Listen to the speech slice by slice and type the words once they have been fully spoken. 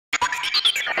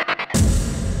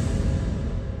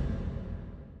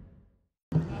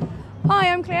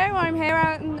I'm Cleo. I'm here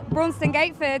out in Braunston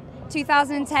Gate for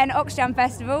 2010 Oxjam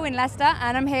Festival in Leicester,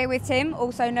 and I'm here with Tim,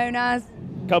 also known as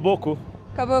Caboco.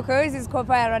 Caboco is his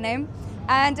capoeira name,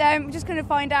 and we're just going to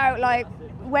find out, like,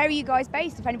 where are you guys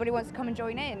based if anybody wants to come and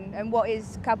join in, and what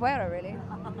is capoeira really?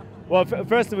 Well,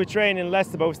 first we train in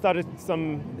Leicester, but we started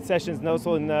some sessions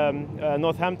also in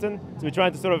Northampton. So we're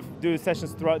trying to sort of do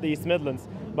sessions throughout the East Midlands.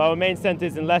 But our main centre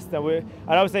is in Leicester. And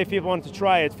I would say if people want to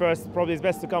try it first, probably it's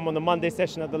best to come on the Monday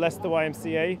session at the Leicester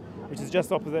YMCA, which is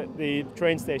just opposite the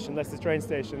train station, Leicester train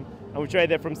station. And we train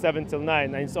there from 7 till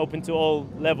 9, and it's open to all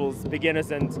levels,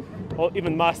 beginners and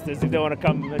even masters if they want to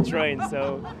come and train.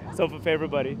 So it's open for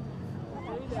everybody.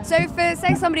 So for,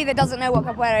 say, somebody that doesn't know what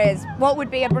capoeira is, what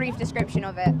would be a brief description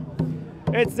of it?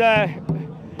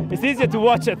 It's easier to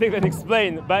watch, I think, than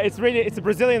explain, but it's a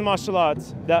Brazilian martial art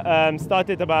that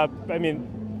started about,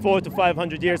 400 to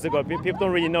 500 years ago. People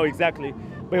don't really know exactly,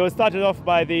 but it was started off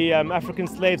by the African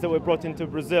slaves that were brought into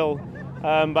Brazil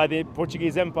by the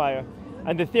Portuguese Empire.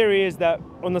 And the theory is that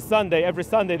on a Sunday, every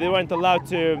Sunday, they weren't allowed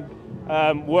to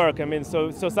work.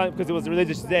 Because it was a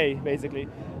religious day, basically.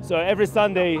 So every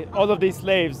Sunday, all of these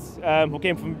slaves who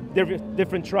came from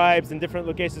different tribes and different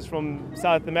locations from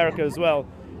South America as well,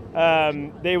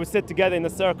 they would sit together in a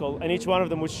circle, and each one of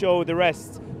them would show the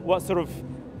rest what sort of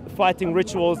fighting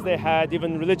rituals they had,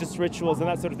 even religious rituals and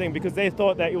that sort of thing, because they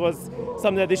thought that it was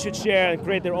something that they should share and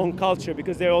create their own culture,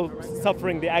 because they're all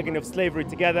suffering the agony of slavery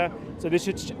together. So they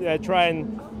should try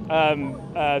and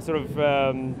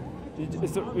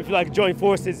if you like, join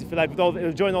forces, if you like,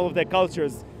 join all of their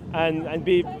cultures and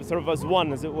be sort of as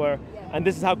one, as it were. And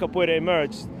this is how capoeira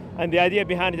emerged. And the idea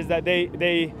behind it is that they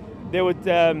would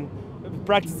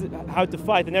practice how to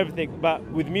fight and everything, but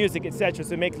with music, etc.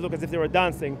 So make it look as if they were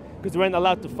dancing, because they weren't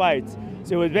allowed to fight.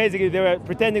 So it was basically they were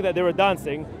pretending that they were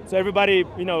dancing. So everybody,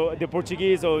 the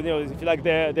Portuguese or if you like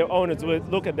their owners would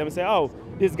look at them and say, "Oh,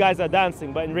 these guys are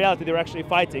dancing," but in reality they were actually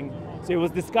fighting. So it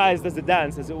was disguised as a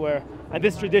dance, as it were. And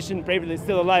this tradition probably is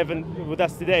still alive and with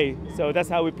us today. So that's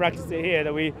how we practice it here.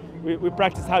 That we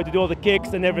practice how to do all the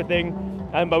kicks and everything,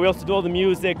 but we also do all the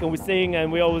music and we sing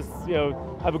and we always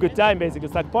have a good time. Basically,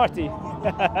 it's like a party.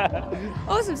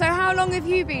 Awesome. So how long have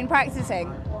you been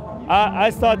practicing? I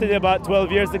started about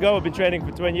 12 years ago. I've been training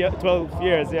for 12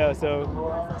 years. Yeah. So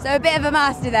a bit of a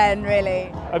master then,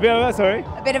 really. A bit of a, sorry?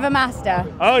 A bit of a master.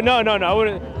 Oh no! I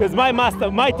wouldn't, because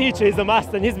my teacher is a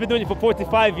master, and he's been doing it for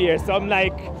 45 years. So I'm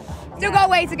like. Still got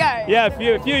a way to go. Yeah,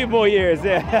 a few more years,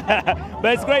 yeah.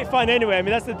 But it's great fun anyway.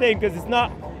 That's the thing, because it's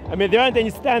not, there aren't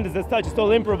any standards as such, it's all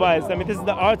improvised. This is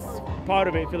the arts part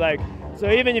of it, if you like.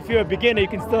 So even if you're a beginner, you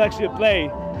can still actually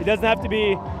play. It doesn't have to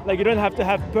be, you don't have to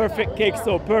have perfect kicks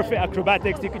or perfect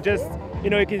acrobatics. You can just, you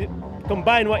can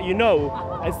combine what you know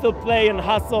and still play and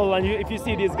hustle. And if you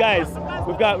see these guys,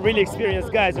 we've got really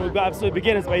experienced guys and we've got absolute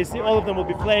beginners, but you see all of them will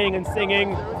be playing and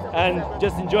singing and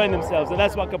just enjoying themselves, and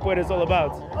that's what capoeira is all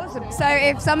about. Awesome. So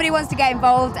if somebody wants to get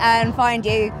involved and find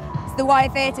you, it's the Y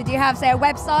Theatre, do you have, say, a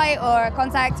website or a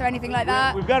contact or anything like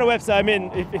that? We've got a website.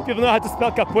 If people know how to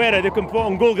spell capoeira, they can put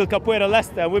on Google Capoeira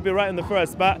Leicester and we'll be right on the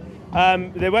first. But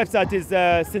the website is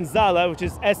Senzala, which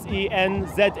is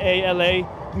Senzala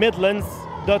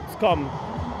Midlands.com.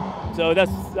 So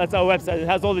that's our website. It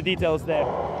has all the details there.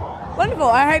 Wonderful.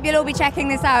 I hope you'll all be checking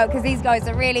this out, because these guys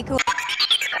are really cool.